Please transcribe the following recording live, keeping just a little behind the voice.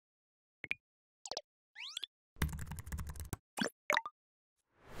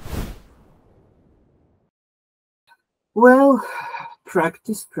Well,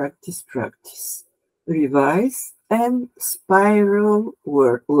 practice, practice, practice. Revise and spiral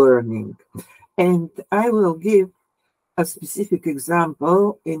learning. And I will give a specific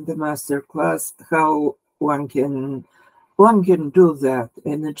example in the master class how one can do that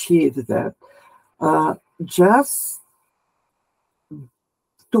and achieve that. Just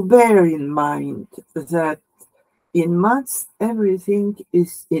to bear in mind that in maths everything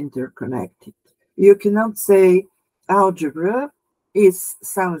is interconnected. You cannot say algebra is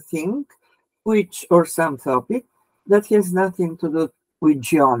something which or some topic that has nothing to do with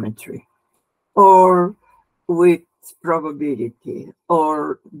geometry or with probability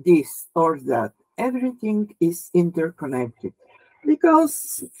or this or that. Everything is interconnected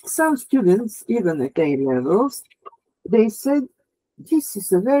because some students, even at A levels, they said this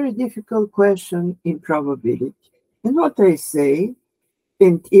is a very difficult question in probability. And what I say,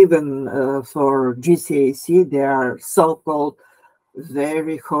 and even for GCSE, there are so-called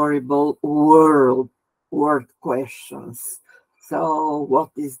very horrible word questions. So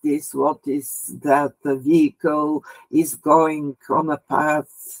what is this? What is that? The vehicle is going on a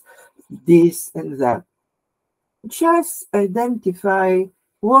path, this and that. Just identify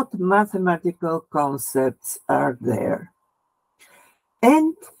what mathematical concepts are there.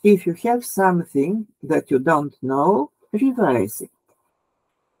 And if you have something that you don't know, revise it.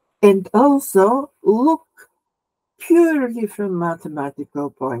 And also look purely from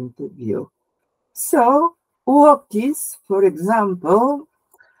mathematical point of view. So what is, for example,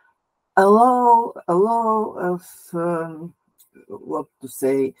 a law of, what to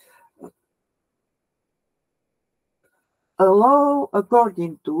say, a law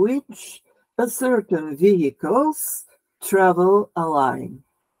according to which a certain vehicles travel a line.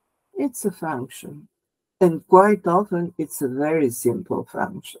 It's a function, and quite often it's a very simple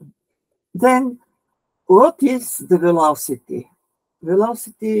function. Then what is the velocity?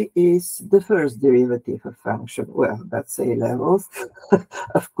 Velocity is the first derivative of function. Well, that's A levels,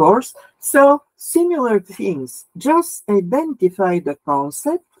 of course. So similar things, just identify the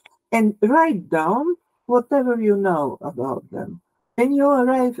concept and write down whatever you know about them. And you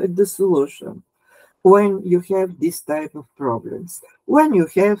arrive at the solution when you have this type of problems. When you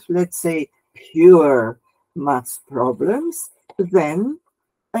have, let's say, pure maths problems, then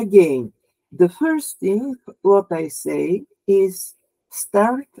again, the first thing what I say is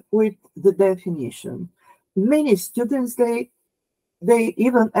start with the definition. Many students, they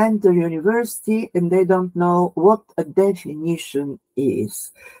even enter university and they don't know what a definition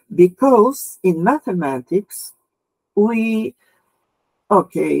is. Because in mathematics, I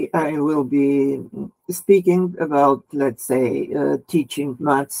will be speaking about, let's say, teaching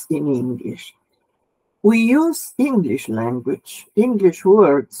maths in English. We use English language, English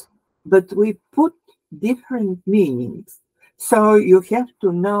words, but we put different meanings. So you have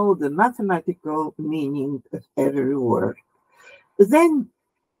to know the mathematical meaning of every word. Then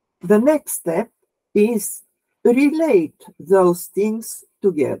the next step is relate those things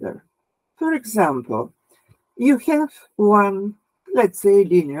together. For example, you have one, let's say,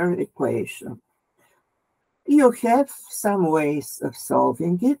 linear equation. You have some ways of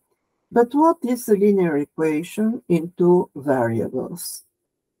solving it, but what is a linear equation in two variables?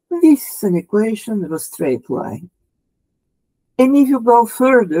 This is an equation of a straight line. And if you go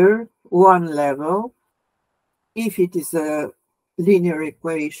further, one level, if it is a linear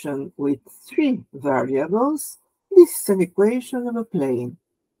equation with three variables, this is an equation of a plane.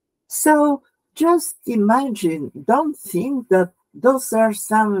 So just imagine, don't think that those are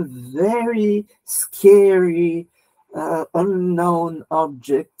some very scary, unknown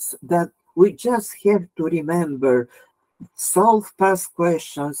objects that we just have to remember, solve past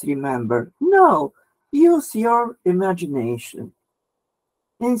questions, remember. No, use your imagination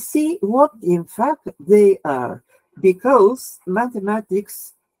and see what in fact they are, because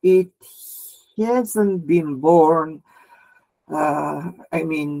mathematics, it hasn't been born,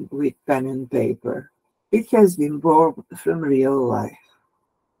 with pen and paper. It has been born from real life.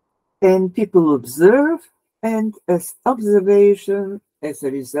 And people observe, and as observation, as a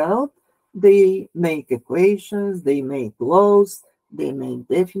result, they make equations, they make laws, they make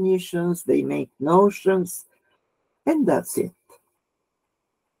definitions, they make notions, and that's it.